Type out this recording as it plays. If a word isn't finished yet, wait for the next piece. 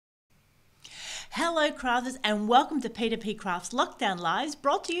Hello crafters and welcome to P2PCrafts Lockdown Lives,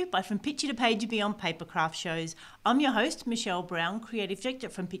 brought to you by From Picture to Page and Beyond Papercraft shows. I'm your host, Michelle Brown, Creative Director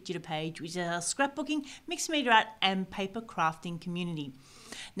from Picture to Page, which is our scrapbooking, mixed media art and paper crafting community.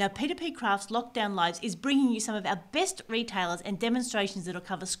 Now, P2PCrafts Lockdown Lives is bringing you some of our best retailers and demonstrations that will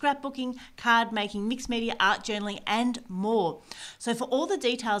cover scrapbooking, card making, mixed media, art journaling and more. So for all the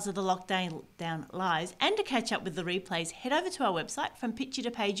details of the Lockdown Lives and to catch up with the replays, head over to our website from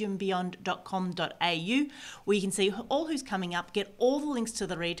picturetopageandbeyond.com.au, where you can see all who's coming up, get all the links to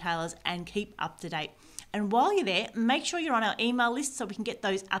the retailers and keep up to date. And while you're there, make sure you're on our email list so we can get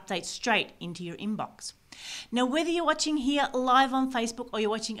those updates straight into your inbox. Now, whether you're watching here live on Facebook or you're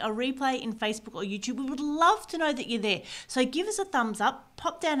watching a replay in Facebook or YouTube, we would love to know that you're there. So give us a thumbs up,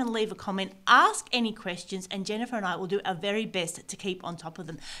 pop down and leave a comment, ask any questions, and Jennifer and I will do our very best to keep on top of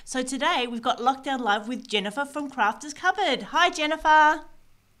them. So today we've got Lockdown Live with Jennifer from Crafters Cupboard. Hi, Jennifer.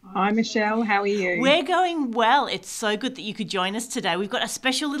 Hi, Michelle. How are you? We're going well. It's so good that you could join us today. We've got a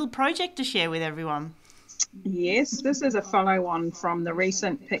special little project to share with everyone. Yes, this is a follow-on from the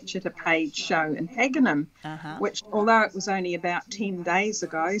recent Picture to Page show in Pakenham, which, although it was only about 10 days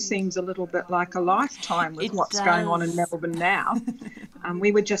ago, seems a little bit like a lifetime with what's going on in Melbourne now.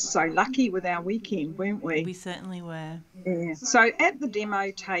 We were just so lucky with our weekend, weren't we? We certainly were. Yeah. So at the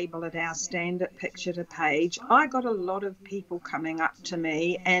demo table at our stand at Picture to Page, I got a lot of people coming up to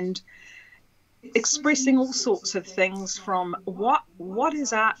me and expressing all sorts of things, from what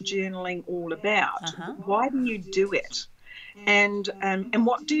is art journaling all about? Why do you do it? And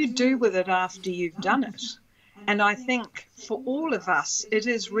what do you do with it after you've done it? And I think for all of us, it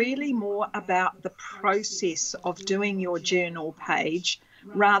is really more about the process of doing your journal page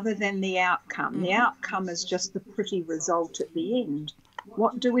rather than the outcome. The outcome is just the pretty result at the end.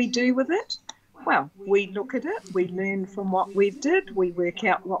 What do we do with it? Well, we look at it, we learn from what we've did, we work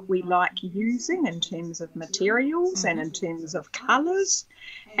out what we like using in terms of materials and in terms of colours,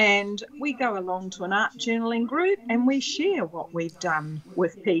 and we go along to an art journaling group and we share what we've done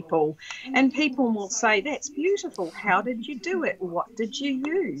with people. And people will say, that's beautiful, how did you do it? What did you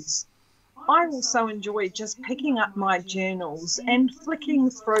use? I also enjoy just picking up my journals and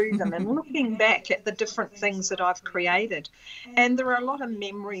flicking through them and looking back at the different things that I've created. And there are a lot of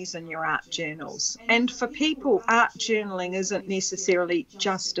memories in your art journals. And for people, art journaling isn't necessarily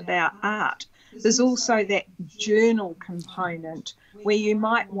just about art. There's also that journal component where you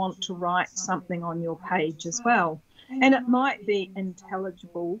might want to write something on your page as well. And it might be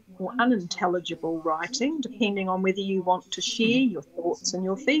intelligible or unintelligible writing, depending on whether you want to share your thoughts and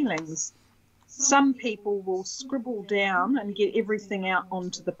your feelings. Some people will scribble down and get everything out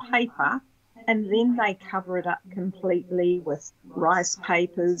onto the paper, and then they cover it up completely with rice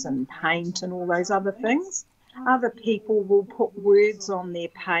papers and paint and all those other things. Other people will put words on their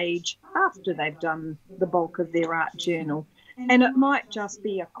page after they've done the bulk of their art journal. And it might just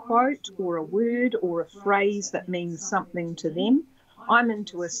be a quote or a word or a phrase that means something to them. I'm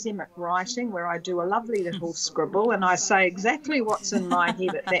into asemic writing where I do a lovely little scribble and I say exactly what's in my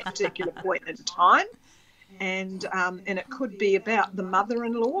head at that particular point in time. And it could be about the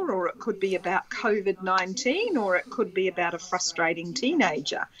mother-in-law, or it could be about COVID-19, or it could be about a frustrating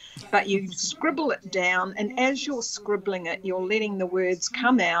teenager. But you scribble it down, and as you're scribbling it, you're letting the words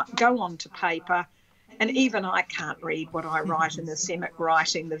come out, go onto paper. And even I can't read what I write in asemic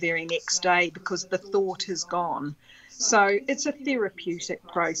writing the very next day because the thought has gone. So it's a therapeutic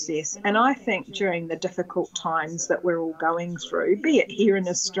process. And I think during the difficult times that we're all going through, be it here in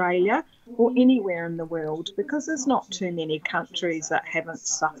Australia or anywhere in the world, because there's not too many countries that haven't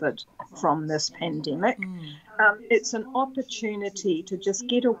suffered from this pandemic, it's an opportunity to just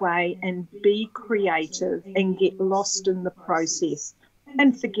get away and be creative and get lost in the process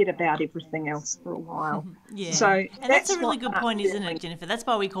and forget about everything else for a while. Yeah. So and that's a really good point, isn't it, Jennifer? That's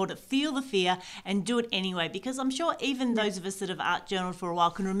why we called it Feel the Fear and Do It Anyway, because I'm sure even those of us that have art journaled for a while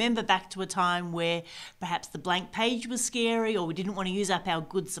can remember back to a time where perhaps the blank page was scary, or we didn't want to use up our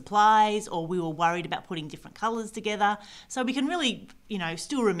good supplies, or we were worried about putting different colours together. So we can really,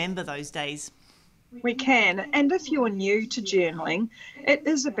 still remember those days. We can. And if you're new to journaling, it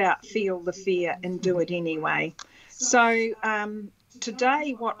is about feel the fear and do it anyway. So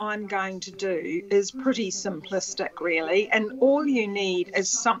today what I'm going to do is pretty simplistic, really, and all you need is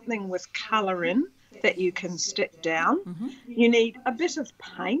something with colour in that you can stick down. You need a bit of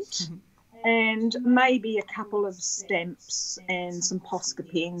paint and maybe a couple of stamps and some Posca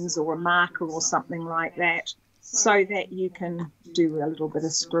pens or a marker or something like that, so that you can do a little bit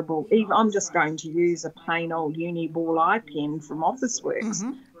of scribble. I'm just going to use a plain old uni ball eye pen from Officeworks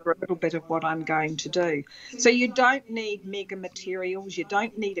for a little bit of what I'm going to do. So you don't need mega materials. You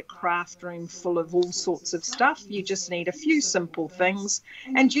don't need a craft room full of all sorts of stuff. You just need a few simple things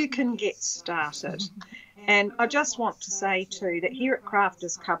and you can get started. And I just want to say too that here at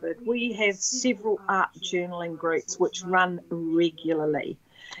Crafters Cupboard, we have several art journaling groups which run regularly.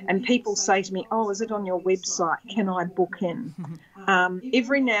 And people say to me, oh, is it on your website? Can I book in?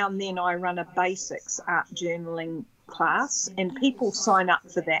 Every now and then I run a basics art journaling class and people sign up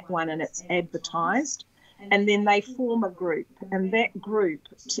for that one and it's advertised. And then they form a group, and that group,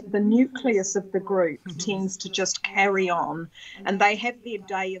 the nucleus of the group tends to just carry on, and they have their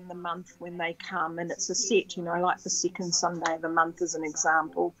day in the month when they come, and it's a set, you know, like the second Sunday of the month as an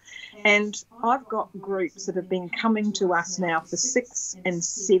example. And I've got groups that have been coming to us now for 6 and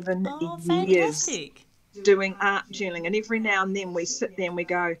 7 years fantastic. doing art journaling, and every now and then we sit there and we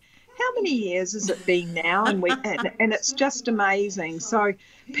go, how many years has it been now? And it's just amazing. So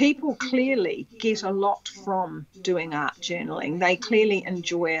people clearly get a lot from doing art journaling. They clearly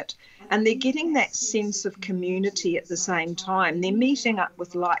enjoy it. And they're getting that sense of community at the same time. They're meeting up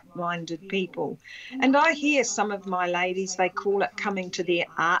with like-minded people. And I hear some of my ladies, they call it coming to their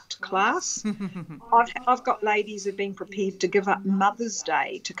art class. I've got ladies who've been prepared to give up Mother's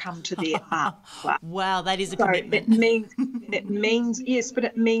Day to come to their art class. Wow, that is a commitment. It means, yes, but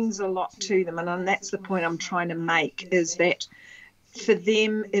it means a lot to them. And that's the point I'm trying to make, is that for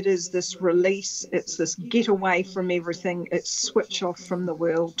them, it is this release, it's this get away from everything, it's switch off from the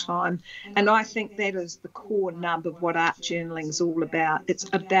world time. And I think that is the core nub of what art journaling is all about. It's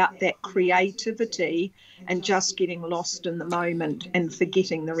about that creativity and just getting lost in the moment and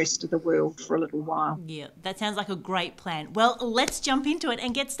forgetting the rest of the world for a little while. Yeah, that sounds like a great plan. Well, let's jump into it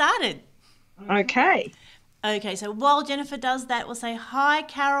and get started. Okay. Okay, so while Jennifer does that, we'll say hi,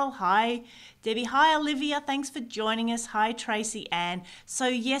 Carol, hi, Debbie, hi, Olivia, thanks for joining us, hi, Tracy Ann. So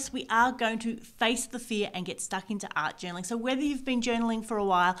yes, we are going to face the fear and get stuck into art journaling. So whether you've been journaling for a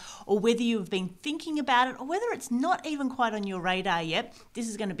while or whether you've been thinking about it or whether it's not even quite on your radar yet, this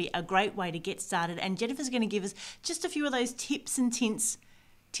is going to be a great way to get started. And Jennifer's going to give us just a few of those tips and hints,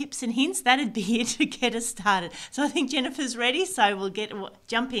 that'd be it to get us started. So I think Jennifer's ready, so we'll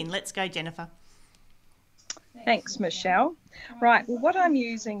jump in. Let's go, Jennifer. Thanks, Michelle. Right, well, what I'm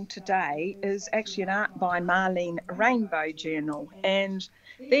using today is actually an Art by Marlene rainbow journal, and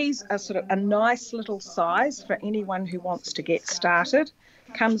these are sort of a nice little size for anyone who wants to get started.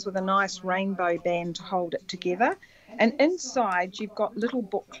 Comes with a nice rainbow band to hold it together, and inside you've got little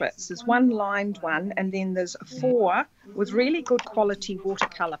booklets. There's one lined one, and then there's 4 with really good quality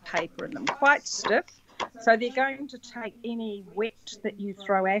watercolour paper in them, quite stiff. So they're going to take any wet that you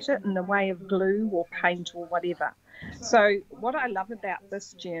throw at it in the way of glue or paint or whatever. So what I love about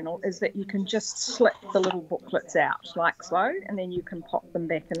this journal is that you can just slip the little booklets out like so, and then you can pop them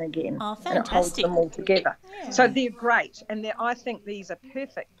back in again. Oh, fantastic. And it holds them all together. Yeah. So they're great, and I think these are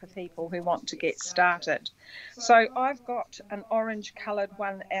perfect for people who want to get started. So I've got an orange coloured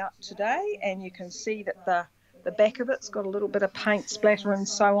one out today, and you can see that the back of it's got a little bit of paint splatter and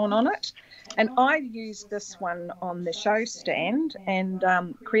so on it. And I used this one on the show stand and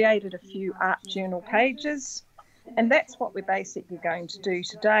created a few art journal pages. And that's what we're basically going to do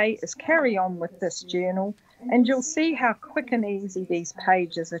today, is carry on with this journal. And you'll see how quick and easy these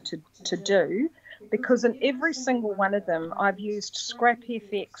pages are to do, because in every single one of them, I've used scrap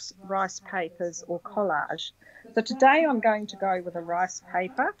FX, rice papers or collage. So today I'm going to go with a rice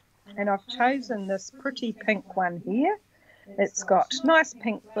paper, and I've chosen this pretty pink one here. It's got nice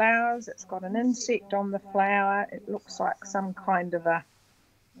pink flowers. It's got an insect on the flower. It looks like some kind of a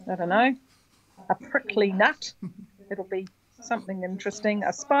prickly nut. It'll be something interesting.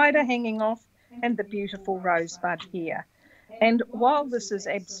 A spider hanging off, and the beautiful rosebud here. And while this is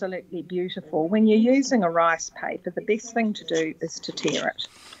absolutely beautiful, when you're using a rice paper, the best thing to do is to tear it.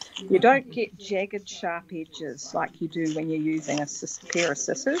 You don't get jagged, sharp edges like you do when you're using a pair of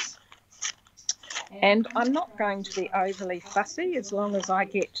scissors. And I'm not going to be overly fussy as long as I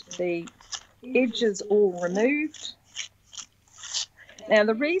get the edges all removed. Now,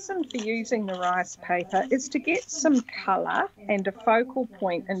 the reason for using the rice paper is to get some colour and a focal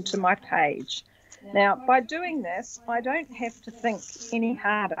point into my page. Now, by doing this, I don't have to think any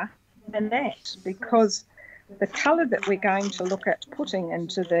harder than that, because the colour that we're going to look at putting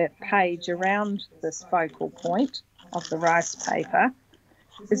into the page around this focal point of the rice paper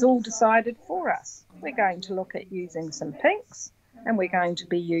is all decided for us. We're going to look at using some pinks, and we're going to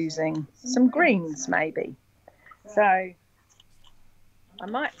be using some greens maybe. So I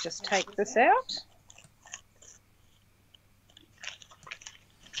might just take this out.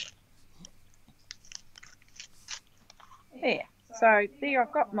 There. So there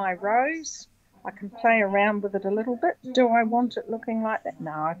I've got my rose. I can play around with it a little bit. Do I want it looking like that?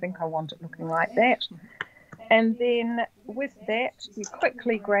 No, I think I want it looking like that. And then with that, you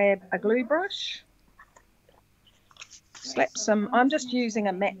quickly grab a glue brush, slap some, I'm just using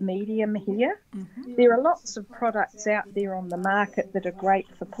a matte medium here. There are lots of products out there on the market that are great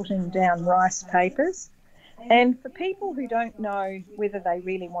for putting down rice papers. And for people who don't know whether they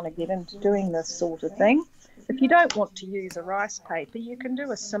really want to get into doing this sort of thing, if you don't want to use a rice paper, you can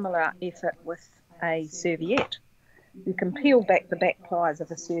do a similar effort with a serviette. You can peel back the back plies of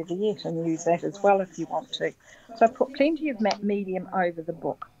a serviette and use that as well if you want to. So I've put plenty of matte medium over the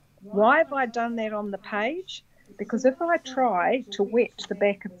book. Why have I done that on the page? Because if I try to wet the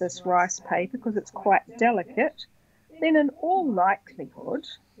back of this rice paper, because it's quite delicate, then in all likelihood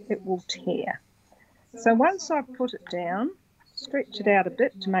it will tear. So once I've put it down, stretch it out a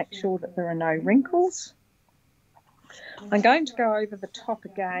bit to make sure that there are no wrinkles. I'm going to go over the top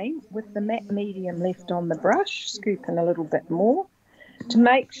again with the matte medium left on the brush, scoop in a little bit more to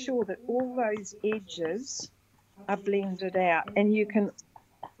make sure that all those edges are blended out. And you can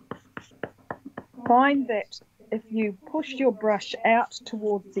find that if you push your brush out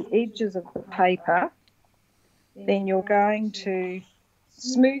towards the edges of the paper, then you're going to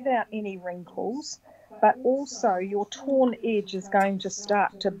smooth out any wrinkles, but also your torn edge is going to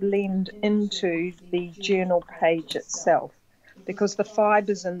start to blend into the journal page itself because the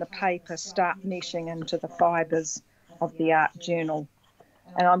fibres in the paper start meshing into the fibres of the art journal.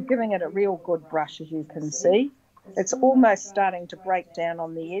 And I'm giving it a real good brush, as you can see. It's almost starting to break down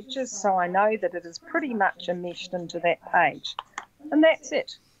on the edges, so I know that it is pretty much enmeshed into that page. And that's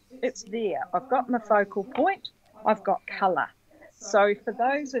it. It's there. I've got my focal point. I've got colour. So for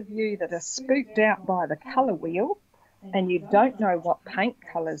those of you that are spooked out by the colour wheel and you don't know what paint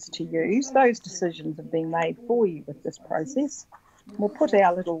colours to use, those decisions have been made for you with this process. We'll put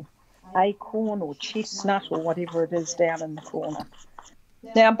our little acorn or chestnut or whatever it is down in the corner.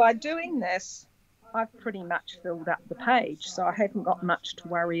 Now by doing this, I've pretty much filled up the page, so I haven't got much to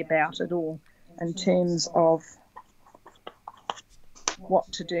worry about at all in terms of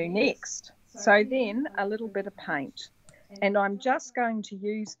what to do next. So then a little bit of paint. And I'm just going to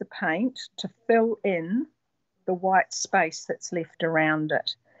use the paint to fill in the white space that's left around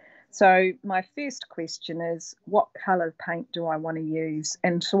it. So my first question is, what colour paint do I want to use?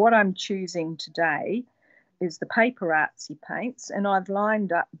 And so what I'm choosing today is the Paper Artsy paints, and I've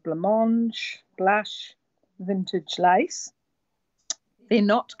lined up blancmange, blush, vintage lace. They're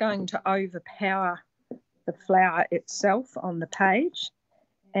not going to overpower the flower itself on the page.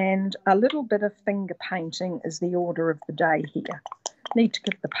 And a little bit of finger painting is the order of the day here. Need to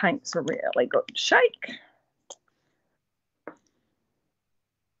give the paints a really good shake.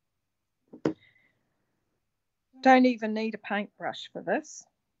 Don't even need a paintbrush for this.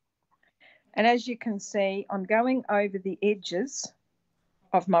 And as you can see, I'm going over the edges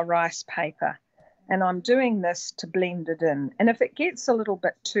of my rice paper, and I'm doing this to blend it in. And if it gets a little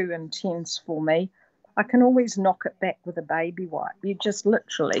bit too intense for me, I can always knock it back with a baby wipe. You just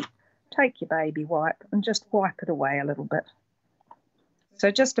literally take your baby wipe and just wipe it away a little bit.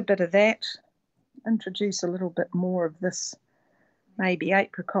 So just a bit of that. Introduce a little bit more of this maybe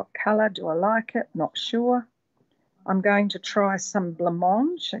apricot colour. Do I like it? Not sure. I'm going to try some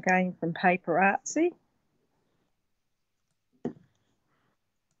blancmange, again from Paper Artsy.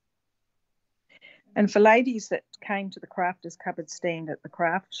 And for ladies that came to the Crafters Cupboard stand at the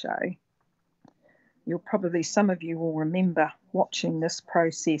craft show, some of you will remember watching this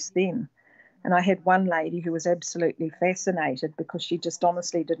process then. And I had one lady who was absolutely fascinated because she just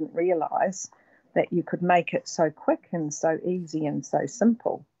honestly didn't realise that you could make it so quick and so easy and so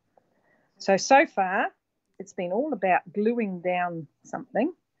simple. So far, it's been all about gluing down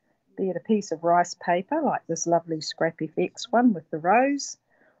something, be it a piece of rice paper like this lovely Scrap FX one with the rose,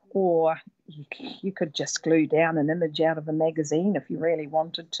 or you could just glue down an image out of a magazine if you really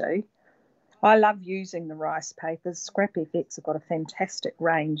wanted to. I love using the rice papers. Scrap FX have got a fantastic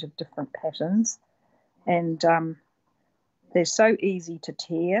range of different patterns, and they're so easy to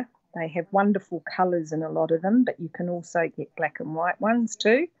tear. They have wonderful colours in a lot of them, but you can also get black and white ones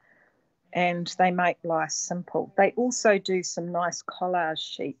too, and they make life simple. They also do some nice collage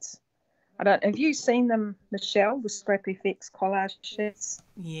sheets. Have you seen them, Michelle, the Scrap FX collage sheets?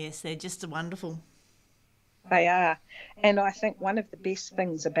 Yes, they're just wonderful. They are. And I think one of the best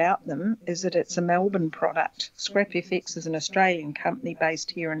things about them is that it's a Melbourne product. Scrap FX is an Australian company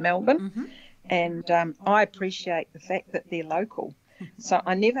based here in Melbourne. And I appreciate the fact that they're local. So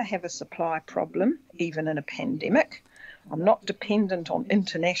I never have a supply problem, even in a pandemic. I'm not dependent on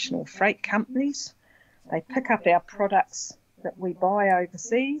international freight companies. They pick up our products that we buy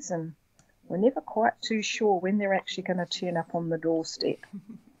overseas, and we're never quite too sure when they're actually going to turn up on the doorstep.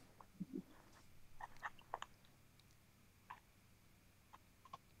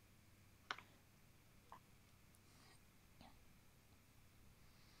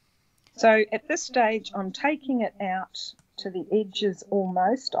 So at this stage, I'm taking it out to the edges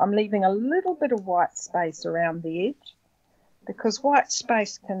almost. I'm leaving a little bit of white space around the edge, because white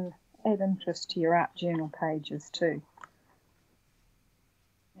space can add interest to your art journal pages too.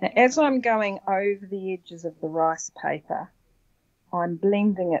 Now, as I'm going over the edges of the rice paper, I'm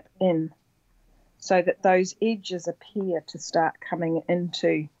blending it in so that those edges appear to start coming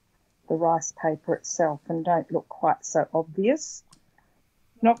into the rice paper itself and don't look quite so obvious.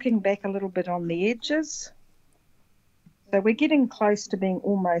 Knocking back a little bit on the edges. So we're getting close to being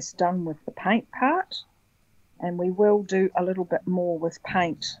almost done with the paint part, and we will do a little bit more with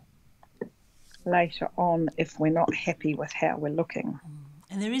paint later on if we're not happy with how we're looking.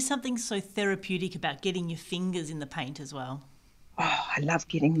 And there is something so therapeutic about getting your fingers in the paint as well. Oh, I love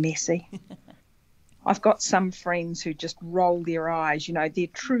getting messy. I've got some friends who just roll their eyes. You know, they're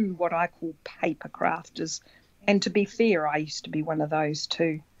true what I call paper crafters. And to be fair, I used to be one of those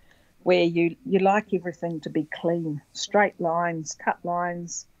too, where you like everything to be clean, straight lines, cut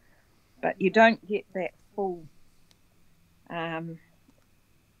lines, but you don't get that full,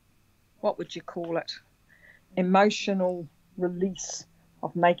 what would you call it, emotional release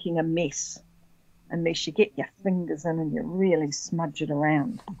of making a mess, unless you get your fingers in and you really smudge it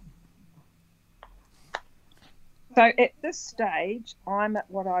around. So at this stage, I'm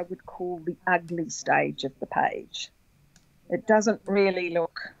at what I would call the ugly stage of the page. It doesn't really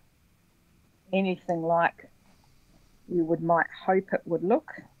look anything like you might hope it would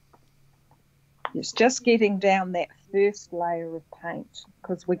look. It's just getting down that first layer of paint,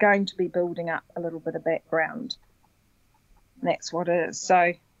 because we're going to be building up a little bit of background. And that's what it is.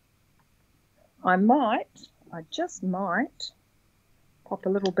 So I just might pop a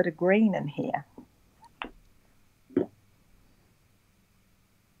little bit of green in here.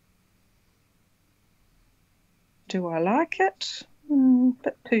 Do I like it? A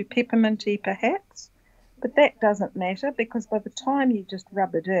bit too pepperminty perhaps, but that doesn't matter, because by the time you just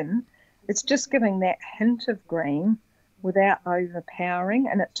rub it in, it's just giving that hint of green without overpowering,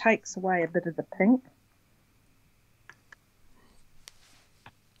 and it takes away a bit of the pink.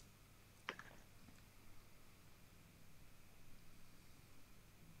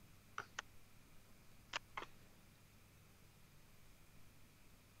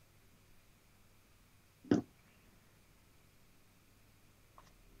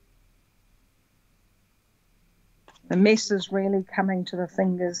 The mess is really coming to the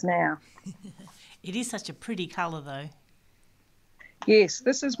fingers now. It is such a pretty colour though. Yes,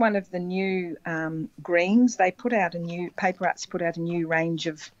 this is one of the new greens. Papercrafts put out a new range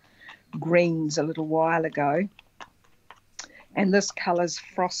of greens a little while ago. And this colour's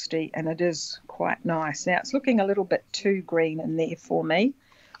frosty, and it is quite nice. Now, it's looking a little bit too green in there for me.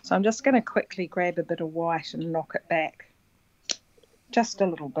 So I'm just going to quickly grab a bit of white and knock it back. Just a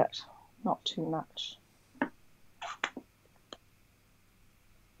little bit, not too much.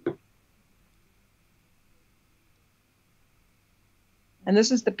 And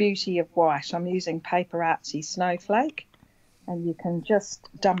this is the beauty of white. I'm using Paper Artsy Snowflake, and you can just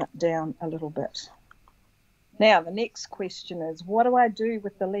dumb it down a little bit. Now, the next question is, what do I do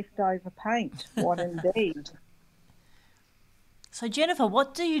with the leftover paint? What indeed? So, Jennifer,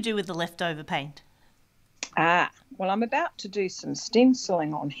 what do you do with the leftover paint? Well, I'm about to do some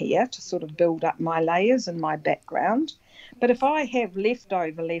stenciling on here to sort of build up my layers and my background. But if I have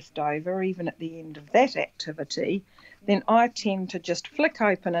leftover, even at the end of that activity, then I tend to just flick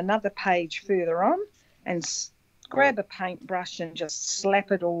open another page further on and grab a paintbrush and just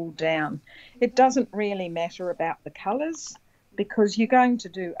slap it all down. It doesn't really matter about the colours, because you're going to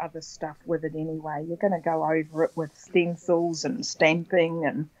do other stuff with it anyway. You're going to go over it with stencils and stamping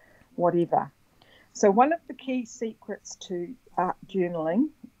and whatever. So one of the key secrets to art journaling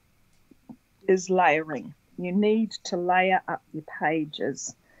is layering. You need to layer up your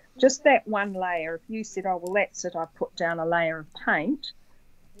pages. Just that one layer. If you said, oh, well, that's it, I've put down a layer of paint,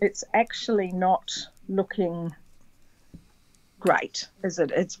 it's actually not looking great, is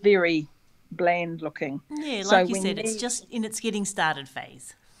it? It's very bland looking. Yeah, like you said, it's just in its getting started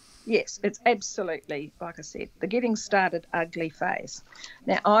phase. Yes, it's absolutely, like I said, the getting started ugly phase.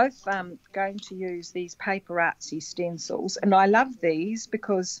 Now, I'm going to use these Paper Artsy stencils, and I love these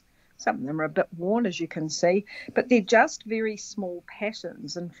because some of them are a bit worn, as you can see, but they're just very small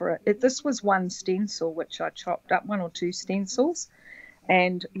patterns. And this was one stencil which I chopped up, one or two stencils,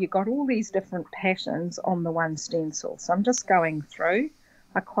 And you got all these different patterns on the one stencil. So I'm just going through.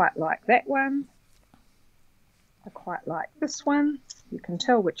 I quite like that one. I quite like this one. You can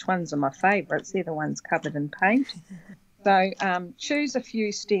tell which ones are my favourites. They're the ones covered in paint. So choose a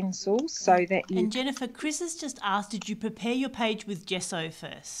few stencils so that you... And Jennifer, Chris has just asked, did you prepare your page with gesso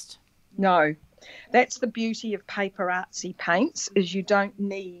first? No. That's the beauty of paper artsy paints, is you don't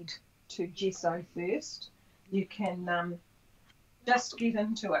need to gesso first. You can just get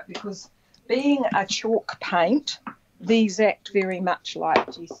into it, because being a chalk paint, these act very much like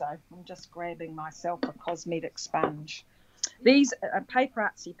gesso. I'm just grabbing myself a cosmetic sponge. These paper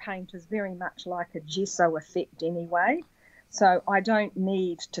artsy paint is very much like a gesso effect anyway, so I don't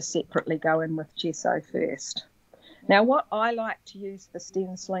need to separately go in with gesso first. Now, what I like to use for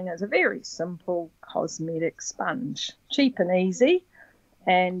stenciling is a very simple cosmetic sponge, cheap and easy,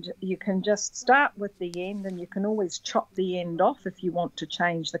 and you can just start with the end, and you can always chop the end off if you want to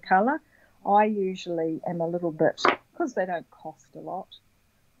change the colour. I usually am a little bit, because they don't cost a lot,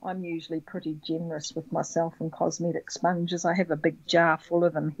 I'm usually pretty generous with myself and cosmetic sponges. I have a big jar full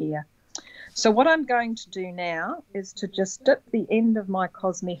of them here. So what I'm going to do now is to just dip the end of my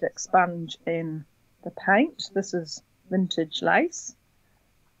cosmetic sponge in the paint. This is vintage lace,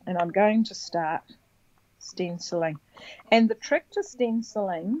 and I'm going to start stenciling. And the trick to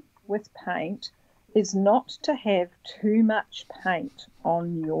stenciling with paint is not to have too much paint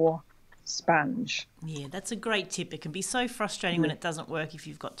on your sponge. Yeah, that's a great tip. It can be so frustrating when it doesn't work if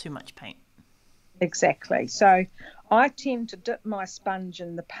you've got too much paint. Exactly. So I tend to dip my sponge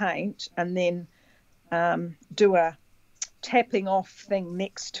in the paint and then do a tapping off thing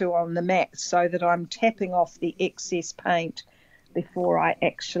next to on the mat, so that I'm tapping off the excess paint before I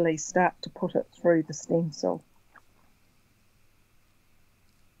actually start to put it through the stencil.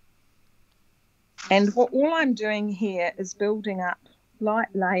 And all I'm doing here is building up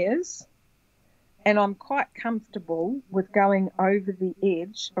light layers, and I'm quite comfortable with going over the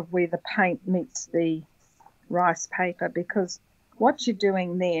edge of where the paint meets the rice paper, because what you're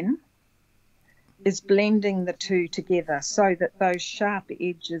doing then is blending the two together so that those sharp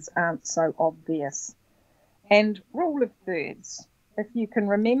edges aren't so obvious. And rule of thirds, if you can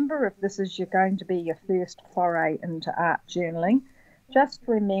remember, if this is going to be your first foray into art journaling, just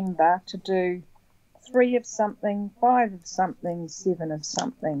remember to do 3 of something, 5 of something, 7 of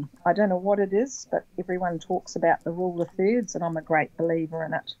something. I don't know what it is, but everyone talks about the rule of thirds, and I'm a great believer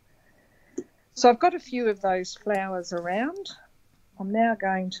in it. So I've got a few of those flowers around. I'm now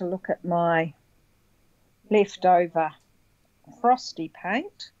going to look at my leftover frosty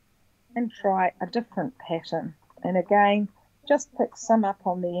paint and try a different pattern. And again, just pick some up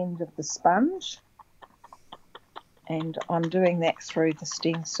on the end of the sponge, and I'm doing that through the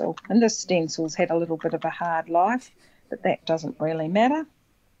stencil. And this stencil's had a little bit of a hard life, but that doesn't really matter.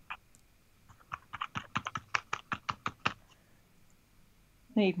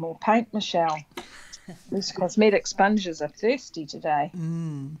 Need more paint, Michelle. These cosmetic sponges are thirsty today.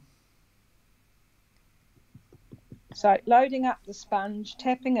 So loading up the sponge,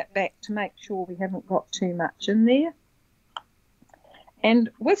 tapping it back to make sure we haven't got too much in there.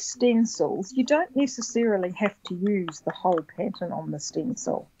 And with stencils, you don't necessarily have to use the whole pattern on the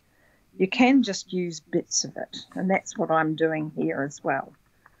stencil. You can just use bits of it, and that's what I'm doing here as well.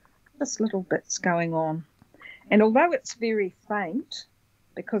 Just little bits going on. And although it's very faint,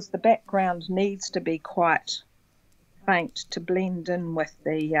 because the background needs to be quite faint to blend in with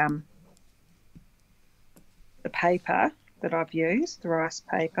the paper that I've used, the rice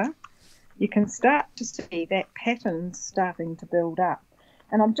paper, you can start to see that pattern starting to build up.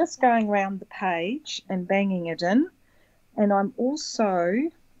 And I'm just going around the page and banging it in. And I'm also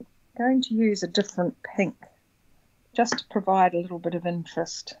going to use a different pink just to provide a little bit of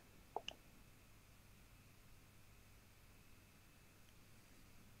interest.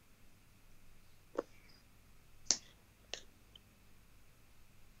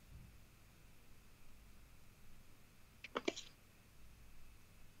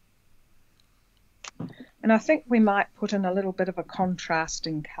 And I think we might put in a little bit of a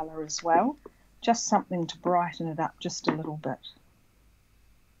contrasting colour as well, just something to brighten it up just a little bit.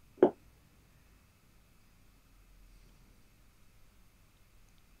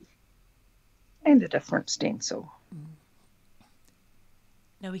 And a different stencil.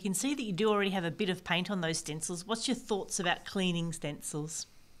 Now we can see that you do already have a bit of paint on those stencils. What's your thoughts about cleaning stencils?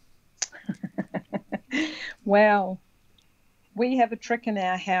 Well, we have a trick in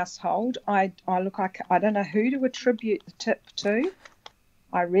our household. I don't know who to attribute the tip to.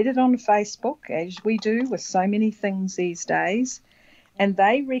 I read it on Facebook, as we do with so many things these days, and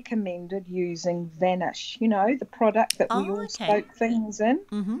they recommended using Vanish, you know, the product that we all okay. soak things in.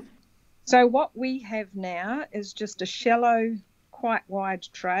 Mm-hmm. So what we have now is just a shallow, quite wide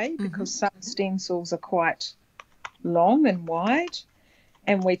tray, because some stencils are quite long and wide.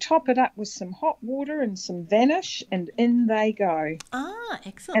 And we top it up with some hot water and some Vanish, and in they go. Ah,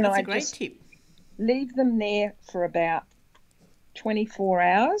 excellent. And That's I a great just tip. leave them there for about 24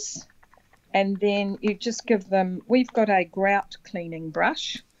 hours. And then you just give them, we've got a grout cleaning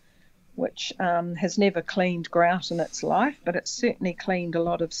brush, which has never cleaned grout in its life, but it's certainly cleaned a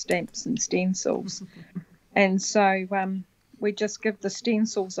lot of stamps and stencils. And so we just give the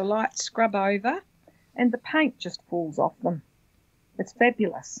stencils a light scrub over, and the paint just falls off them. It's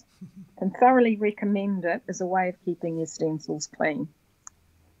fabulous. And thoroughly recommend it as a way of keeping your stencils clean.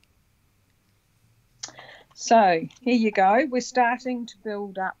 So here you go. We're starting to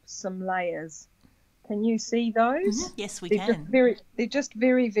build up some layers. Can you see those? Yes, we They're can. They're just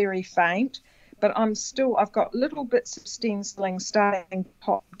very, very faint. But I've got little bits of stenciling starting to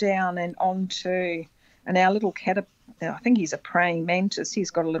pop down and onto, and our little I think he's a praying mantis.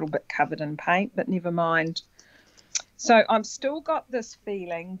 He's got a little bit covered in paint, but never mind. So I've still got this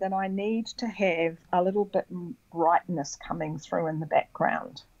feeling that I need to have a little bit of brightness coming through in the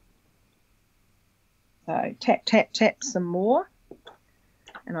background. So tap, tap, tap some more.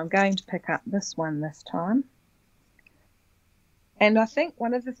 And I'm going to pick up this one this time. And I think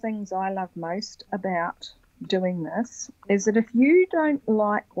one of the things I love most about doing this is that if you don't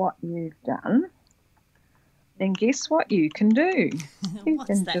like what you've done, then guess what you can do? You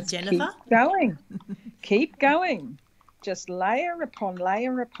What's can that, just Jennifer? keep going. Keep going. Just layer upon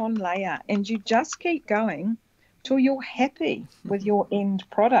layer upon layer. And you just keep going till you're happy with your end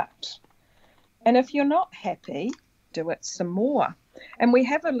product. And if you're not happy, do it some more. And we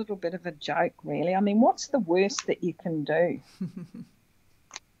have a little bit of a joke, really. I mean, what's the worst that you can do?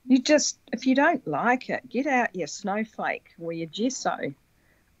 You just, if you don't like it, get out your snowflake or your gesso,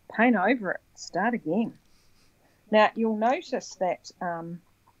 paint over it, start again. Now, you'll notice that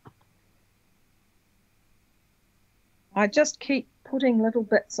I just keep putting little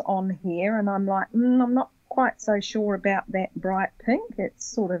bits on here, and I'm like, I'm not quite so sure about that bright pink. It's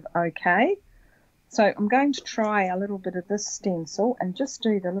sort of okay. So I'm going to try a little bit of this stencil and just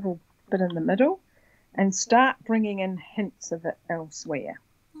do the little bit in the middle and start bringing in hints of it elsewhere.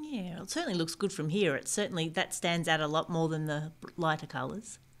 Yeah, it certainly looks good from here. That stands out a lot more than the lighter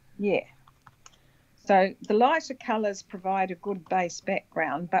colours. Yeah. So the lighter colours provide a good base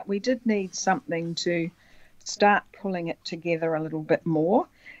background, but we did need something to start pulling it together a little bit more.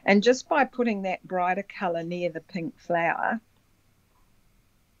 And just by putting that brighter colour near the pink flower,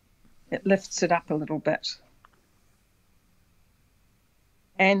 it lifts it up a little bit.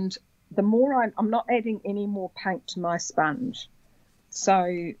 And the more I'm not adding any more paint to my sponge.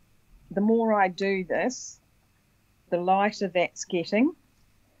 So the more I do this, the lighter that's getting,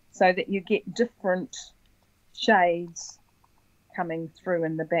 so that you get different shades coming through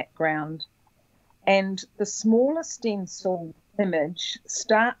in the background. And the smaller stencil image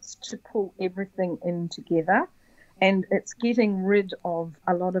starts to pull everything in together, and it's getting rid of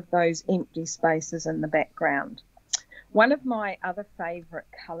a lot of those empty spaces in the background. One of my other favourite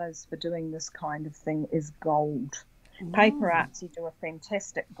colours for doing this kind of thing is gold. Papercrafts do a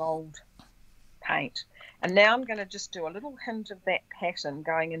fantastic gold paint. And now I'm going to just do a little hint of that pattern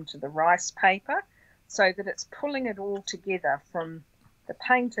going into the rice paper so that it's pulling it all together from the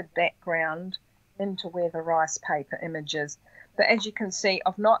painted background into where the rice paper image is. But as you can see,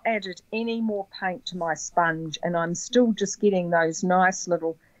 I've not added any more paint to my sponge, and I'm still just getting those nice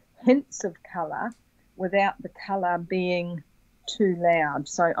little hints of colour without the colour being too loud.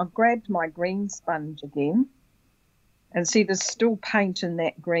 So I've grabbed my green sponge again, and see there's still paint in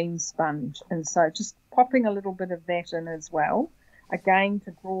that green sponge. And so just popping a little bit of that in as well, again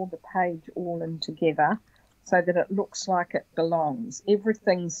to draw the page all in together so that it looks like it belongs.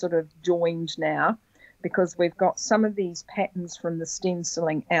 Everything's sort of joined now, because we've got some of these patterns from the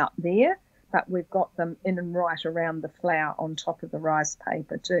stenciling out there, but we've got them in and right around the flower on top of the rice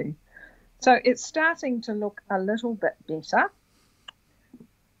paper too. So it's starting to look a little bit better.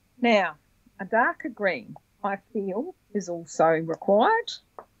 Now, a darker green, I feel, is also required.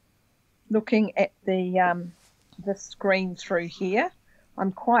 Looking at the screen through here,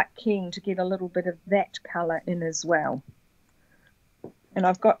 I'm quite keen to get a little bit of that colour in as well. And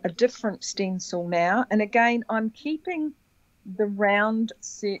I've got a different stencil now. And again, I'm keeping the round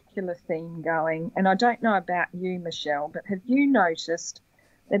circular theme going. And I don't know about you, Michelle, but have you noticed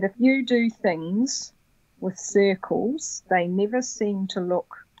that if you do things with circles, they never seem to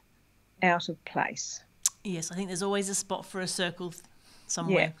look out of place? Yes, I think there's always a spot for a circle.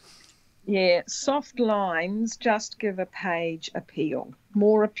 somewhere. Yeah, soft lines just give a page appeal,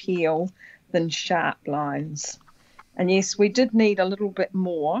 more appeal than sharp lines. And yes, we did need a little bit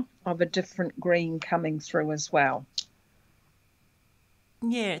more of a different green coming through as well.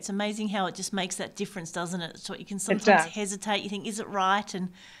 Yeah, it's amazing how it just makes that difference, doesn't it? So you can It sometimes does. hesitate, you think, is it right? And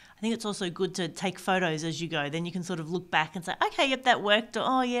I think it's also good to take photos as you go. Then you can sort of look back and say, okay, yep, that worked. Or,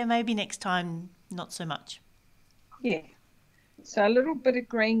 oh, yeah, maybe next time, not so much. Yeah. So a little bit of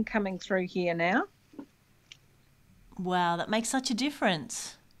green coming through here now. Wow, that makes such a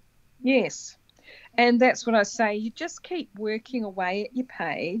difference. Yes. And that's what I say. You just keep working away at your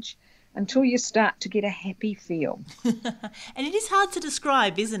page until you start to get a happy feel. And it is hard to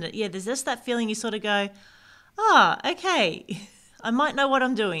describe, isn't it? Yeah, there's just that feeling you sort of go, okay, I might know what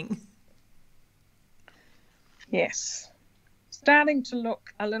I'm doing. Yes. Starting to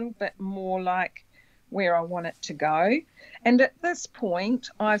look a little bit more like where I want it to go. And at this point,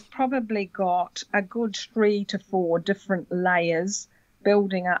 I've probably got a good 3 to 4 different layers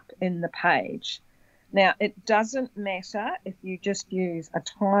building up in the page. Now, it doesn't matter if you just use a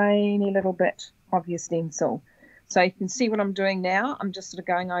tiny little bit of your stencil. So you can see what I'm doing now. I'm just sort of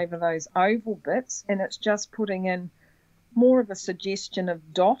going over those oval bits, and it's just putting in more of a suggestion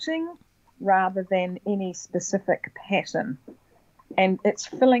of dotting rather than any specific pattern. And it's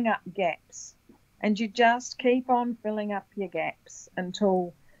filling up gaps. And you just keep on filling up your gaps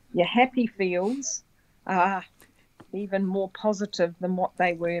until your happy feels are even more positive than what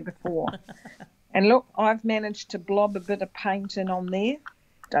they were before. And look, I've managed to blob a bit of paint in on there.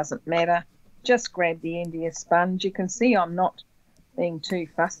 Doesn't matter. Just grab the end of your sponge. You can see I'm not being too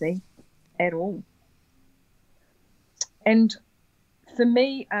fussy at all. And for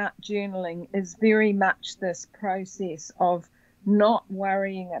me, art journaling is very much this process of not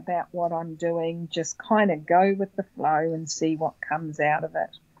worrying about what I'm doing, just kind of go with the flow and see what comes out of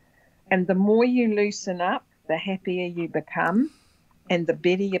it. And the more you loosen up, the happier you become, and the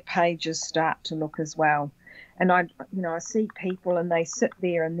better your pages start to look as well. And I see people and they sit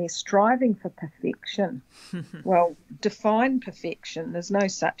there and they're striving for perfection. Well, define perfection. There's no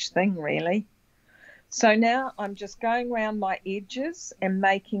such thing really. So now I'm just going around my edges and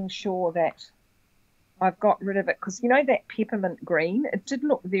making sure that I've got rid of it, because you know that peppermint green, it did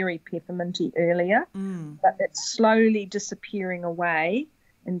look very pepperminty earlier, but it's slowly disappearing away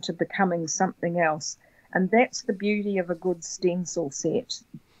into becoming something else. And that's the beauty of a good stencil set.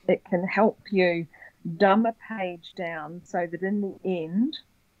 It can help you dumb a page down so that in the end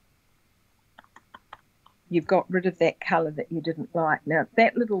you've got rid of that colour that you didn't like. Now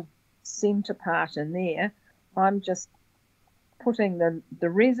that little centre part in there, I'm just putting the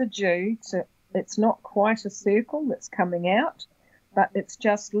residue to, it's not quite a circle that's coming out, but it's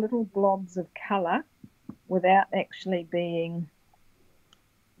just little blobs of colour without actually being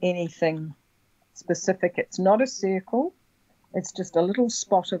anything specific. It's not a circle, it's just a little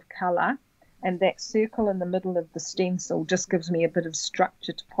spot of colour, and that circle in the middle of the stencil just gives me a bit of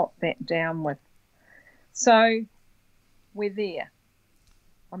structure to pop that down with. So we're there.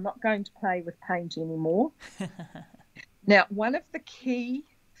 I'm not going to play with paint anymore. Now, one of the key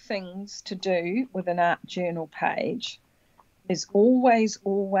things to do with an art journal page is always,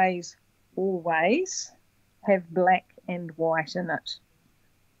 always, always have black and white in it.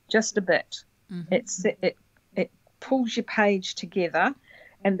 Just a bit. It pulls your page together,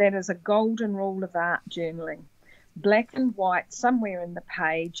 and that is a golden rule of art journaling. Black and white somewhere in the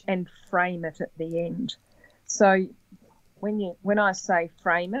page, and frame it at the end. So when I say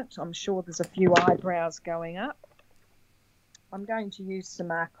frame it, I'm sure there's a few eyebrows going up. I'm going to use some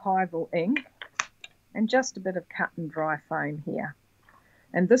archival ink and just a bit of cut and dry foam here.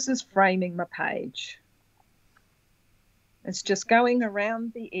 And this is framing my page. It's just going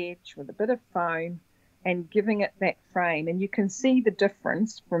around the edge with a bit of foam and giving it that frame. And you can see the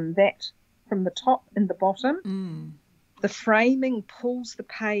difference from the top and the bottom. The framing pulls the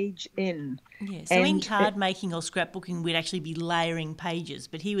page in. Yeah, so in card making or scrapbooking, we'd actually be layering pages.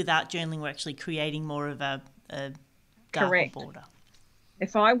 But here with art journaling, we're actually creating more of a darker border.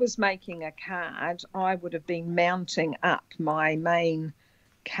 If I was making a card, I would have been mounting up my main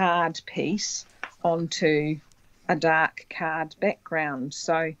card piece onto a dark card background.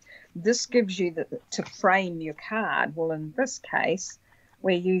 So this gives you to frame your card. Well, in this case,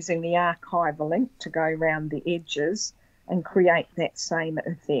 we're using the archival ink to go around the edges and create that same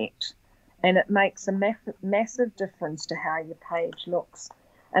effect. And it makes a massive difference to how your page looks.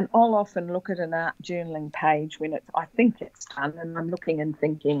 And I'll often look at an art journaling page when I think it's done, and I'm looking and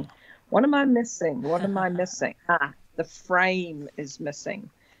thinking, what am I missing? What am I missing? The frame is missing.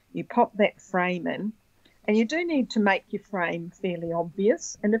 You pop that frame in, And you do need to make your frame fairly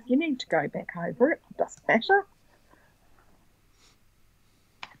obvious. And if you need to go back over it, it doesn't matter.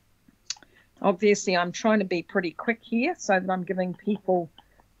 Obviously, I'm trying to be pretty quick here so that I'm giving people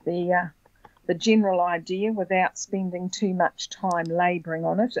the general idea without spending too much time labouring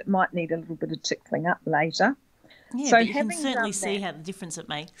on it. It might need a little bit of tickling up later. Yeah, So but you can having certainly done see that, how the difference it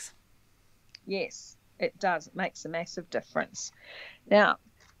makes. yes, it does. It makes a massive difference. Now,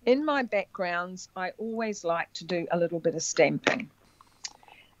 in my backgrounds, I always like to do a little bit of stamping.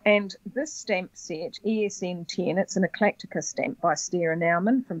 And this stamp set, ESN 10, it's an Eclectica stamp by Stera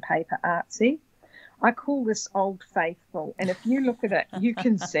Nauman from Paper Artsy. I call this Old Faithful, and if you look at it, you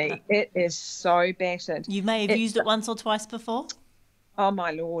can see it is so battered. You may have used it once or twice before. Oh,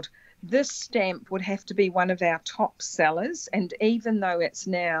 my Lord. This stamp would have to be one of our top sellers, and even though it's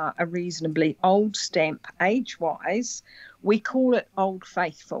now a reasonably old stamp age-wise, we call it Old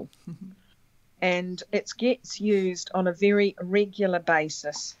Faithful. And it gets used on a very regular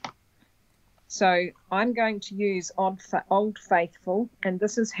basis. So I'm going to use Old Faithful, and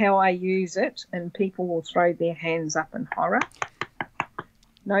this is how I use it, and people will throw their hands up in horror.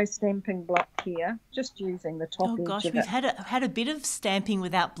 No stamping block here, just using the top edge of it. Oh gosh, we've had a bit of stamping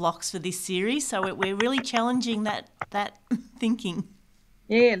without blocks for this series, so we're really challenging that thinking.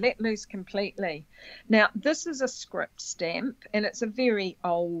 Yeah, let loose completely. Now, this is a script stamp, and it's a very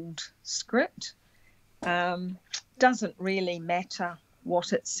old script. Doesn't really matter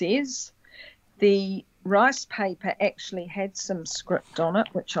what it says. The rice paper actually had some script on it,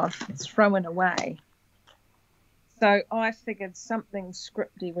 which I've thrown away. So I figured something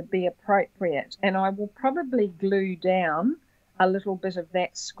scripty would be appropriate, and I will probably glue down a little bit of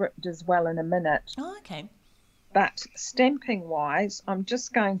that script as well in a minute. Oh, okay. But stamping-wise, I'm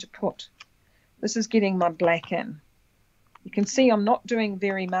just going to put, this is getting my black in. You can see I'm not doing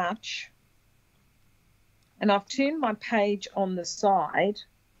very much. And I've turned my page on the side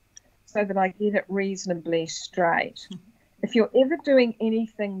so that I get it reasonably straight. If you're ever doing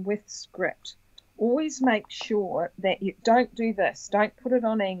anything with script, always make sure that you don't do this. Don't put it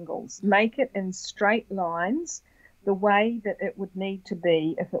on angles. Make it in straight lines the way that it would need to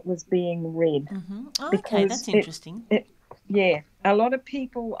be if it was being read. Mm-hmm. Oh, okay, that's interesting. Yeah, a lot of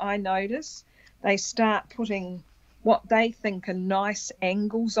people I notice, they start putting what they think are nice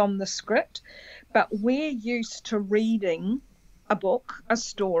angles on the script, but we're used to reading a book, a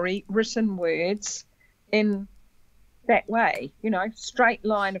story, written words in that way, straight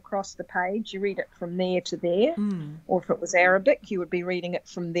line across the page. You read it from there to there. Or if it was Arabic, you would be reading it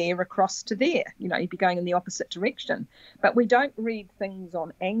from there across to there. You'd be going in the opposite direction. But we don't read things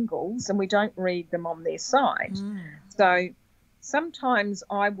on angles, and we don't read them on their side. So sometimes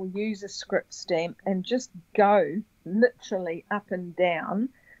I will use a script stamp and just go literally up and down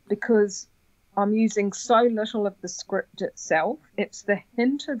because I'm using so little of the script itself. It's the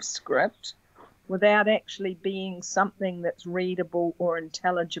hint of script without actually being something that's readable or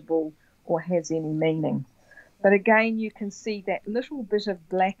intelligible or has any meaning. But again, you can see that little bit of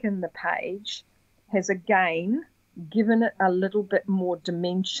black in the page has again given it a little bit more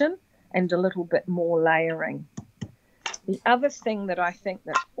dimension and a little bit more layering. The other thing that I think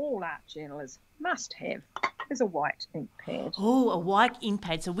that all art journalists must have is a white ink pad. Oh, a white ink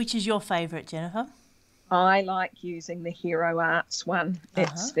pad. So which is your favourite, Jennifer? I like using the Hero Arts one.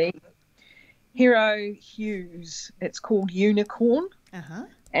 It's the Hero Hues. It's called Unicorn.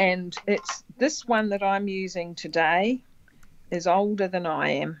 And it's this one that I'm using today is older than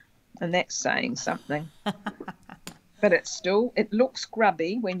I am, and that's saying something. But it looks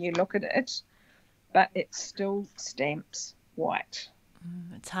grubby when you look at it, but it still stamps white.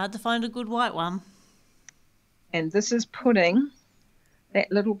 It's hard to find a good white one. And this is putting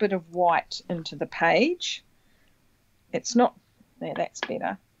that little bit of white into the page. It's not, there, that's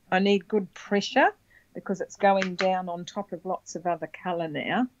better. I need good pressure because it's going down on top of lots of other colour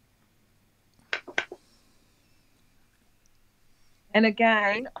now. And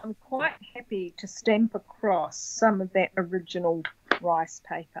again, I'm quite happy to stamp across some of that original rice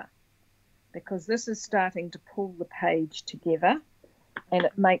paper because this is starting to pull the page together and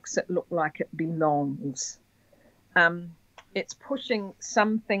it makes it look like it belongs. It's pushing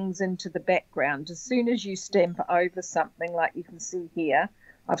some things into the background. As soon as you stamp over something, like you can see here,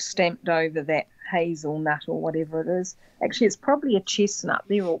 I've stamped over that hazelnut or whatever it is. Actually, it's probably a chestnut.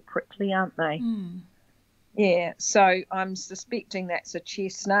 They're all prickly, aren't they? Yeah, so I'm suspecting that's a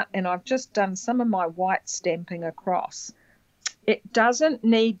chestnut, and I've just done some of my white stamping across. It doesn't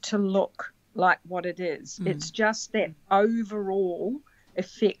need to look like what it is. It's just that overall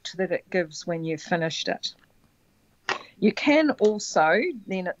effect that it gives when you've finished it. You can also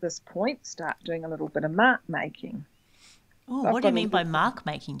then at this point start doing a little bit of mark making. Oh, So what do you mean by mark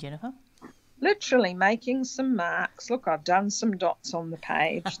making, Jennifer? Literally making some marks. Look, I've done some dots on the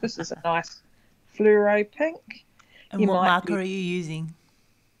page. This is a nice fluoro pink. And what marker are you using?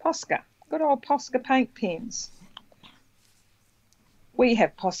 Posca. Good old Posca paint pens. We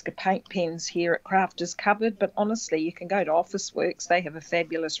have Posca paint pens here at Crafters Cupboard, but honestly, you can go to Officeworks. They have a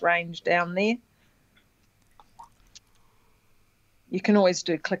fabulous range down there. You can always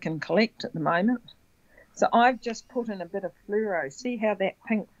do click and collect at the moment. So I've just put in a bit of fluoro. See how that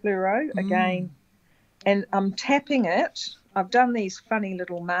pink fluoro again, and I'm tapping it. I've done these funny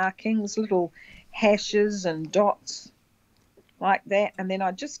little markings, little hashes and dots like that, and then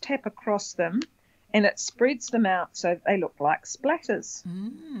I just tap across them and it spreads them out so they look like splatters.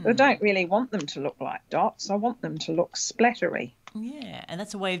 I don't really want them to look like dots. I want them to look splattery. Yeah, and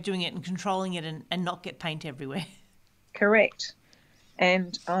that's a way of doing it and controlling it and not get paint everywhere. Correct.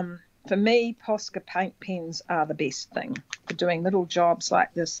 And for me, Posca paint pens are the best thing for doing little jobs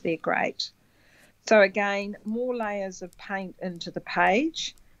like this. They're great. So again, more layers of paint into the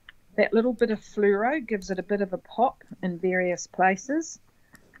page. That little bit of fluoro gives it a bit of a pop in various places.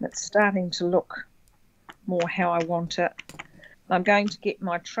 It's starting to look more how I want it. I'm going to get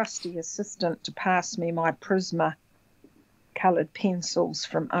my trusty assistant to pass me my Prisma coloured pencils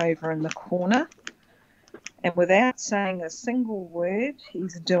from over in the corner. And without saying a single word,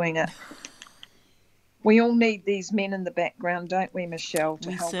 he's doing it. We all need these men in the background, don't we, Michelle,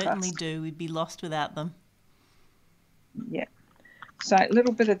 to help us? We certainly do. We'd be lost without them. Yeah. So a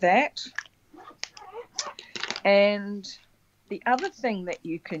little bit of that. And the other thing that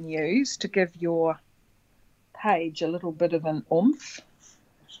you can use to give your page a little bit of an oomph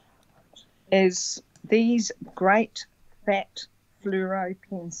is these great fat fluoro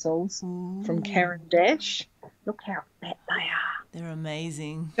pencils from Karen Dash. Look how fat they are. They're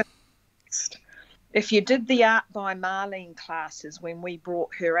amazing. If you did the Art by Marlene classes when we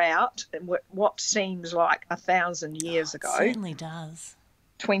brought her out, what seems like 1,000 years ago. It certainly does.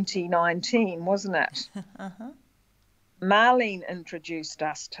 2019, wasn't it? Marlene introduced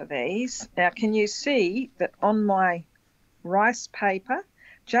us to these. Now, can you see that on my rice paper,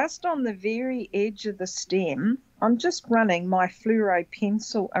 just on the very edge of the stem, I'm just running my fluoro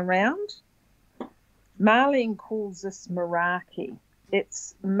pencil around. Marlene calls this Meraki.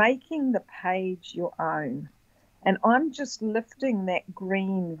 It's making the page your own. And I'm just lifting that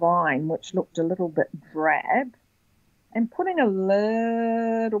green vine, which looked a little bit drab, and putting a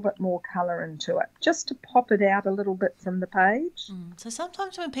little bit more colour into it, just to pop it out a little bit from the page. So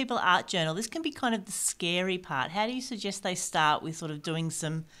sometimes when people art journal, this can be kind of the scary part. How do you suggest they start with sort of doing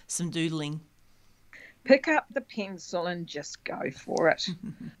some doodling? Pick up the pencil and just go for it.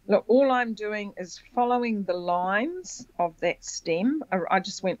 Look, all I'm doing is following the lines of that stem. I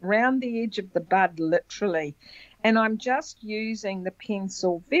just went round the edge of the bud, literally, and I'm just using the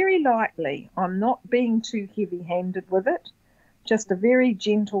pencil very lightly. I'm not being too heavy-handed with it, just a very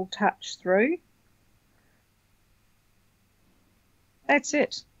gentle touch through. That's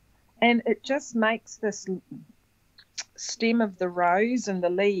it. And it just makes this stem of the rose and the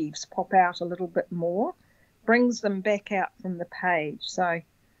leaves pop out a little bit more, brings them back out from the page. So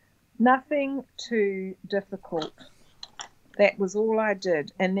nothing too difficult. That was all I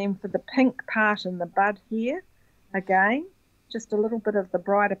did. And then for the pink part in the bud here, again, just a little bit of the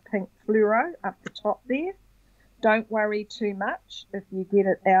brighter pink fluoro up the top there. Don't worry too much if you get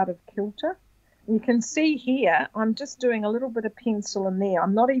it out of kilter. You can see here, I'm just doing a little bit of pencil in there.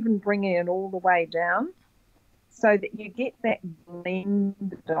 I'm not even bringing it all the way down, so that you get that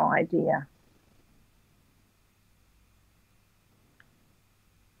blended idea.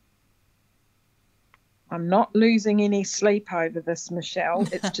 I'm not losing any sleep over this, Michelle.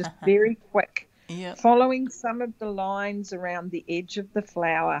 It's just very quick. Yep. Following some of the lines around the edge of the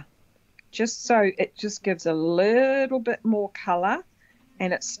flower, just so it just gives a little bit more colour,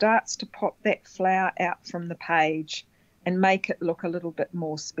 and it starts to pop that flower out from the page and make it look a little bit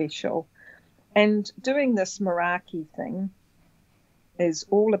more special. And doing this Meraki thing is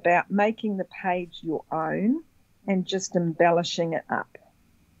all about making the page your own and just embellishing it up.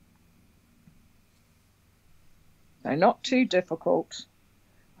 So not too difficult.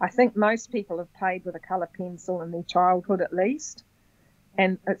 I think most people have played with a colour pencil in their childhood at least,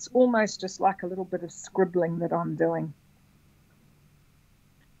 and it's almost just like a little bit of scribbling that I'm doing.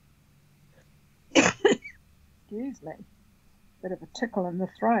 Excuse me, bit of a tickle in the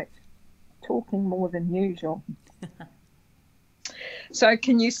throat. Talking more than usual. So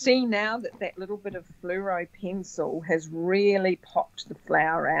can you see now that that little bit of fluoro pencil has really popped the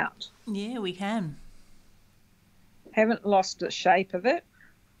flower out? Yeah, we can. Haven't lost the shape of it.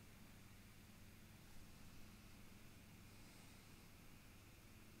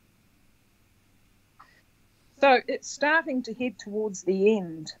 So it's starting to head towards the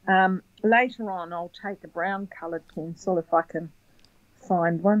end. Later on, I'll take a brown coloured pencil if I can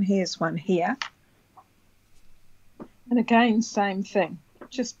find one. Here's one here. And again, same thing.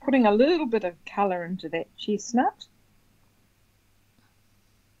 Just putting a little bit of colour into that chestnut.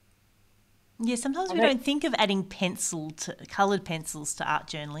 Yeah, sometimes we don't think of adding coloured pencils to art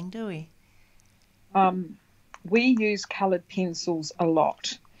journaling, do we? We use coloured pencils a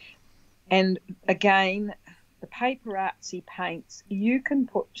lot. And again, the paper artsy paints, you can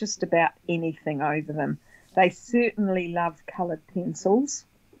put just about anything over them. They certainly love coloured pencils.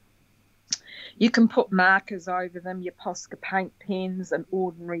 You can put markers over them, your Posca paint pens, an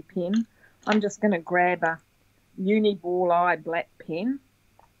ordinary pen. I'm just going to grab a uni ball eye black pen,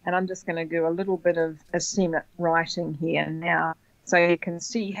 and I'm just going to do a little bit of ascenic writing here now, so you can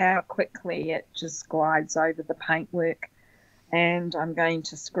see how quickly it just glides over the paintwork. And I'm going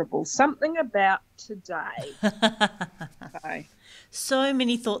to scribble something about today. So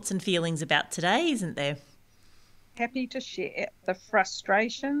many thoughts and feelings about today, isn't there? Happy to share the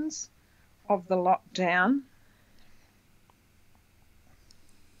frustrations of the lockdown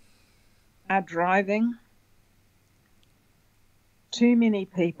are driving too many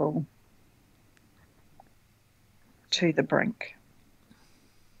people to the brink.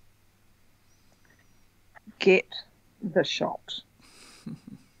 Get the shot.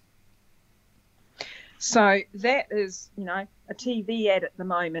 So that is, a TV ad at the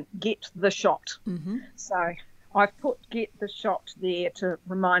moment, get the shot. Mm-hmm. So I've put get the shot there to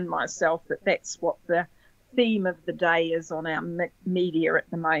remind myself that that's what the theme of the day is on our media at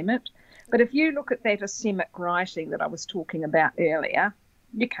the moment. But if you look at that ascenic writing that I was talking about earlier,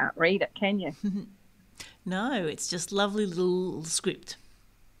 you can't read it, can you? No, it's just lovely little script.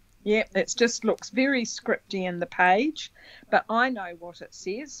 Yeah, it just looks very scripty in the page, but I know what it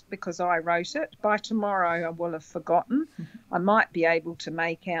says because I wrote it. By tomorrow I will have forgotten. I might be able to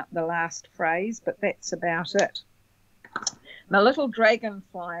make out the last phrase, but that's about it. My little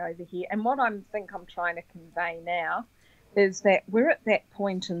dragonfly over here, and what I think I'm trying to convey now is that we're at that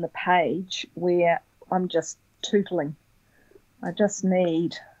point in the page where I'm just tootling. I just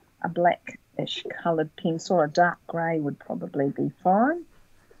need a blackish coloured pencil, or a dark grey would probably be fine.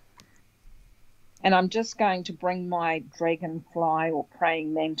 And I'm just going to bring my dragonfly or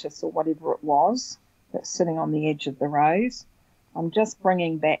praying mantis or whatever it was that's sitting on the edge of the rose. I'm just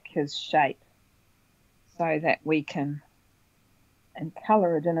bringing back his shape so that we can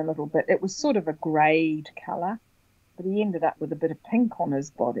colour it in a little bit. It was sort of a greyed colour, but he ended up with a bit of pink on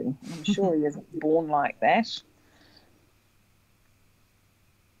his body. I'm sure he isn't born like that.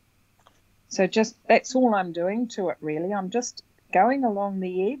 So just that's all I'm doing to it, really. I'm just going along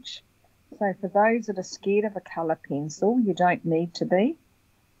the edge. So for those that are scared of a colour pencil, you don't need to be.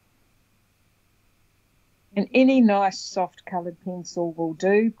 And any nice soft coloured pencil will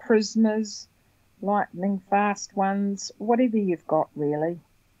do. Prismas, lightning fast ones, whatever you've got really.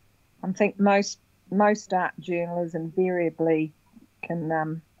 I think most art journalers invariably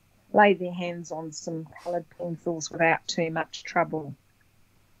can lay their hands on some coloured pencils without too much trouble.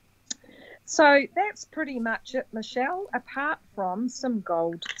 So that's pretty much it, Michelle, apart from some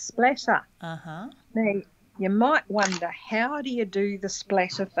gold splatter. Uh-huh. Now, you might wonder, how do you do the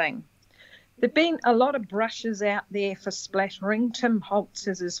splatter thing? There have been a lot of brushes out there for splattering. Tim Holtz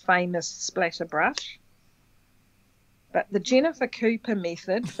has his famous splatter brush. But the Jennifer Cooper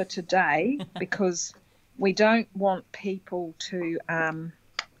method for today, because we don't want people to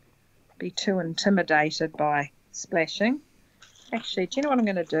be too intimidated by splashing. Actually, do you know what I'm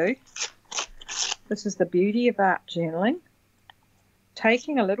going to do? This is the beauty of art journaling.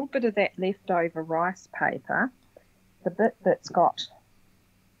 Taking a little bit of that leftover rice paper, the bit that's got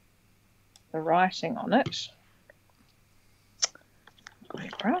the writing on it, grey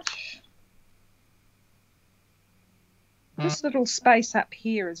brush. This little space up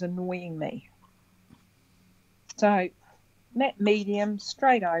here is annoying me. So, matte medium,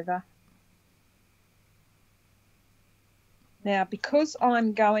 straight over. Now, because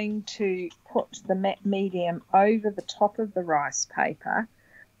I'm going to put the matte medium over the top of the rice paper,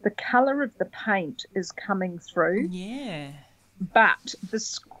 the colour of the paint is coming through. Yeah. But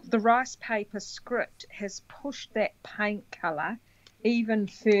the rice paper script has pushed that paint colour even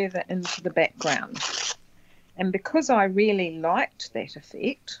further into the background. And because I really liked that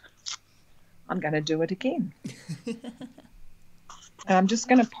effect, I'm going to do it again. And I'm just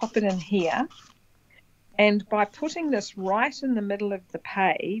going to pop it in here. And by putting this right in the middle of the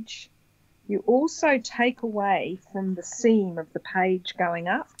page, You also take away from the seam of the page going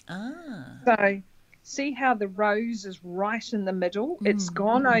up. So see how the rose is right in the middle? It's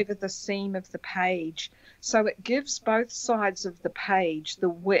gone over the seam of the page. So it gives both sides of the page the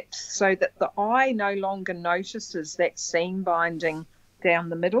width so that the eye no longer notices that seam binding down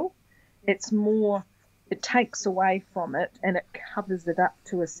the middle. It's more, it takes away from it and it covers it up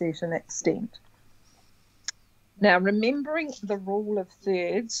to a certain extent. Now, remembering the rule of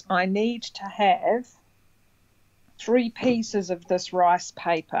thirds, I need to have 3 pieces of this rice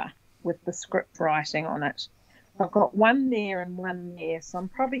paper with the script writing on it. I've got one there and one there, so I'm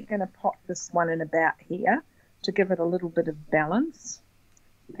probably going to pop this one in about here to give it a little bit of balance.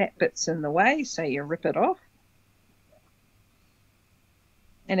 That bit's in the way, so you rip it off.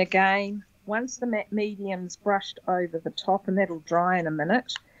 And again, once the matte medium's brushed over the top, and that'll dry in a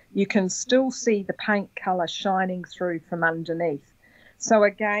minute, you can still see the paint colour shining through from underneath. So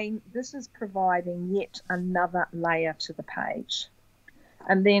again, this is providing yet another layer to the page.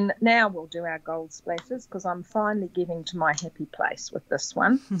 And then now we'll do our gold splatters, because I'm finally getting to my happy place with this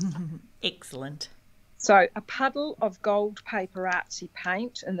one. Excellent. So a puddle of gold paper artsy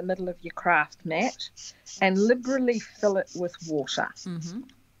paint in the middle of your craft mat and liberally fill it with water.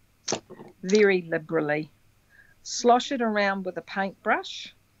 Very liberally. Slosh it around with a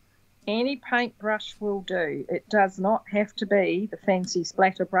paintbrush. Any paintbrush will do. It does not have to be the fancy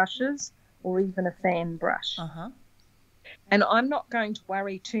splatter brushes or even a fan brush. And I'm not going to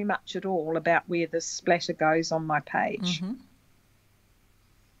worry too much at all about where this splatter goes on my page.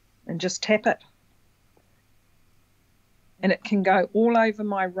 And just tap it. And it can go all over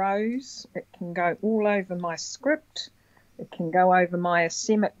my rose. It can go all over my script. It can go over my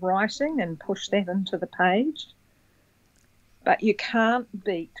asemic writing and push that into the page. But you can't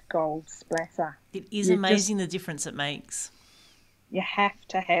beat gold splatter. It is amazing the difference it makes. You have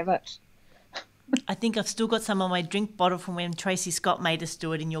to have it. I think I've still got some on my drink bottle from when Tracy Scott made us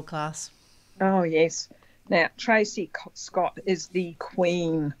do it in your class. Oh, yes. Now, Tracy Scott is the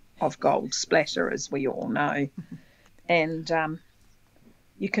queen of gold splatter, as we all know. And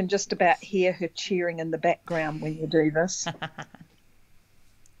you can just about hear her cheering in the background when you do this.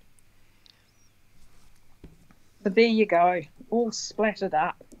 But there you go, all splattered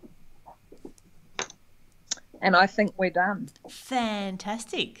up. And I think we're done.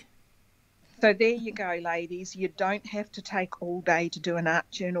 Fantastic. So there you go, ladies. You don't have to take all day to do an art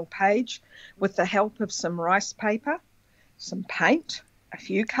journal page. With the help of some rice paper, some paint, a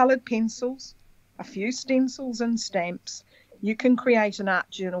few coloured pencils, a few stencils and stamps, you can create an art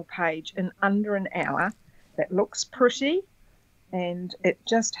journal page in under an hour that looks pretty, and it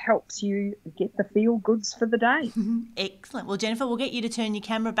just helps you get the feel goods for the day. Excellent. Well, Jennifer, we'll get you to turn your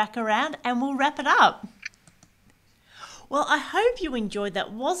camera back around and we'll wrap it up. Well, I hope you enjoyed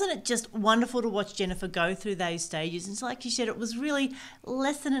that. Wasn't it just wonderful to watch Jennifer go through those stages? And like you said, it was really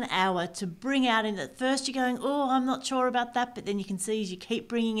less than an hour to bring out in. At first you're going, oh, I'm not sure about that. But then you can see as you keep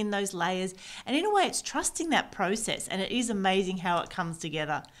bringing in those layers. And in a way, it's trusting that process. And it is amazing how it comes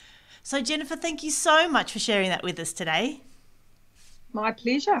together. So Jennifer, thank you so much for sharing that with us today. My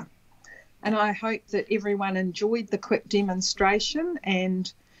pleasure. And I hope that everyone enjoyed the quick demonstration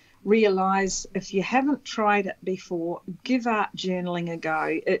and realise if you haven't tried it before, give art journaling a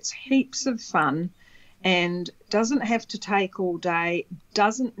go. It's heaps of fun and doesn't have to take all day,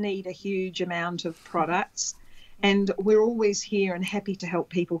 doesn't need a huge amount of products, and we're always here and happy to help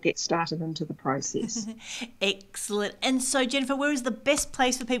people get started into the process. Excellent. And so Jennifer, where is the best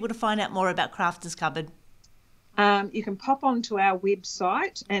place for people to find out more about Crafters Cupboard? You can pop onto our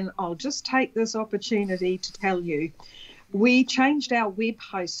website, and I'll just take this opportunity to tell you, we changed our web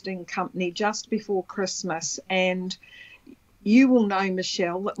hosting company just before Christmas, and you will know,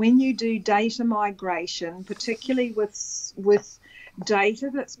 Michelle, that when you do data migration, particularly with data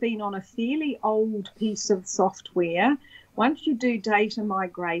that's been on a fairly old piece of software, once you do data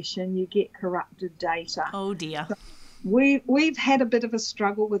migration, you get corrupted data. Oh dear. So we've had a bit of a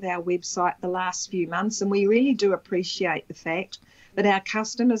struggle with our website the last few months, and we really do appreciate the fact that our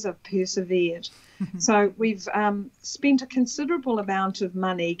customers have persevered. So we've spent a considerable amount of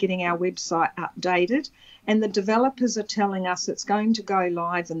money getting our website updated, and the developers are telling us it's going to go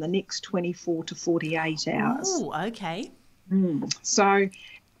live in the next 24 to 48 hours. Oh, okay. So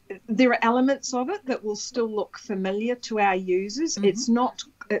there are elements of it that will still look familiar to our users. It's not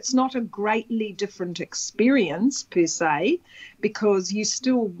a greatly different experience per se, because you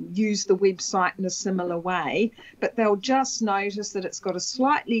still use the website in a similar way, but they'll just notice that it's got a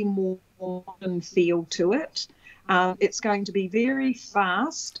slightly more modern feel to it. It's going to be very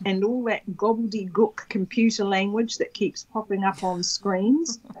fast, and all that gobbledygook computer language that keeps popping up on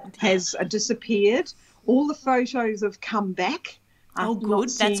screens has disappeared. All the photos have come back. Oh, good.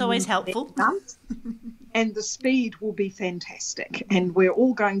 That's always helpful. And the speed will be fantastic, and we're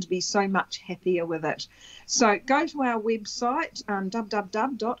all going to be so much happier with it. So go to our website,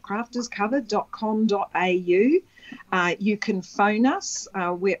 www.crafterscovered.com.au. You can phone us.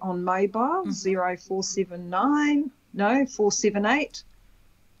 We're on mobile, 478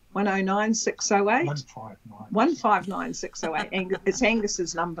 109 608. 159 608. It's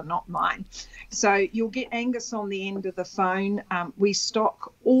Angus's number, not mine. So you'll get Angus on the end of the phone. We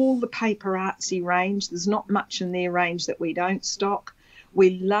stock all the paper artsy range. There's not much in their range that we don't stock.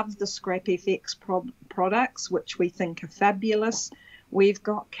 We love the Scrap FX products, which we think are fabulous. We've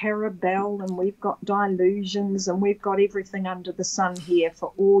got Carabelle, and we've got Dilutions, and we've got everything under the sun here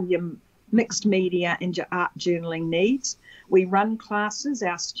for all your mixed media and your art journaling needs. We run classes.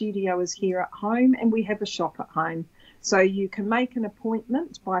 Our studio is here at home, and we have a shop at home. So you can make an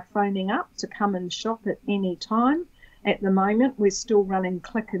appointment by phoning up to come and shop at any time. At the moment, we're still running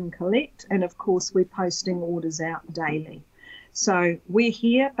click and collect, and of course, we're posting orders out daily. So we're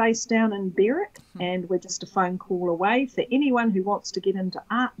here, based down in Berwick, and we're just a phone call away for anyone who wants to get into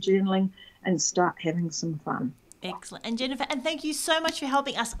art journaling and start having some fun. Excellent. And Jennifer, and thank you so much for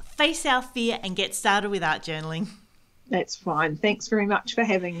helping us face our fear and get started with art journaling. That's fine. Thanks very much for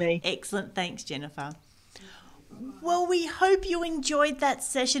having me. Excellent. Thanks, Jennifer. Well, we hope you enjoyed that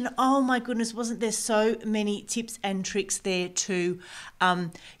session. Oh my goodness, wasn't there so many tips and tricks there to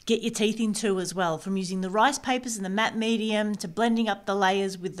get your teeth into as well, from using the rice papers and the matte medium to blending up the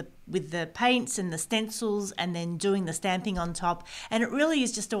layers with the paints and the stencils, and then doing the stamping on top. And it really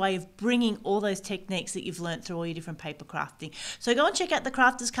is just a way of bringing all those techniques that you've learnt through all your different paper crafting. So go and check out the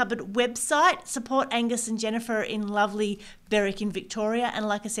Crafters Cupboard website. Support Angus and Jennifer in lovely Berwick in Victoria. And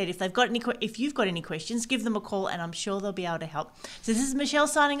like I said, if you've got any questions, give them a call, and I'm sure they'll be able to help. So this is Michelle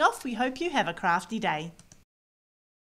signing off. We hope you have a crafty day.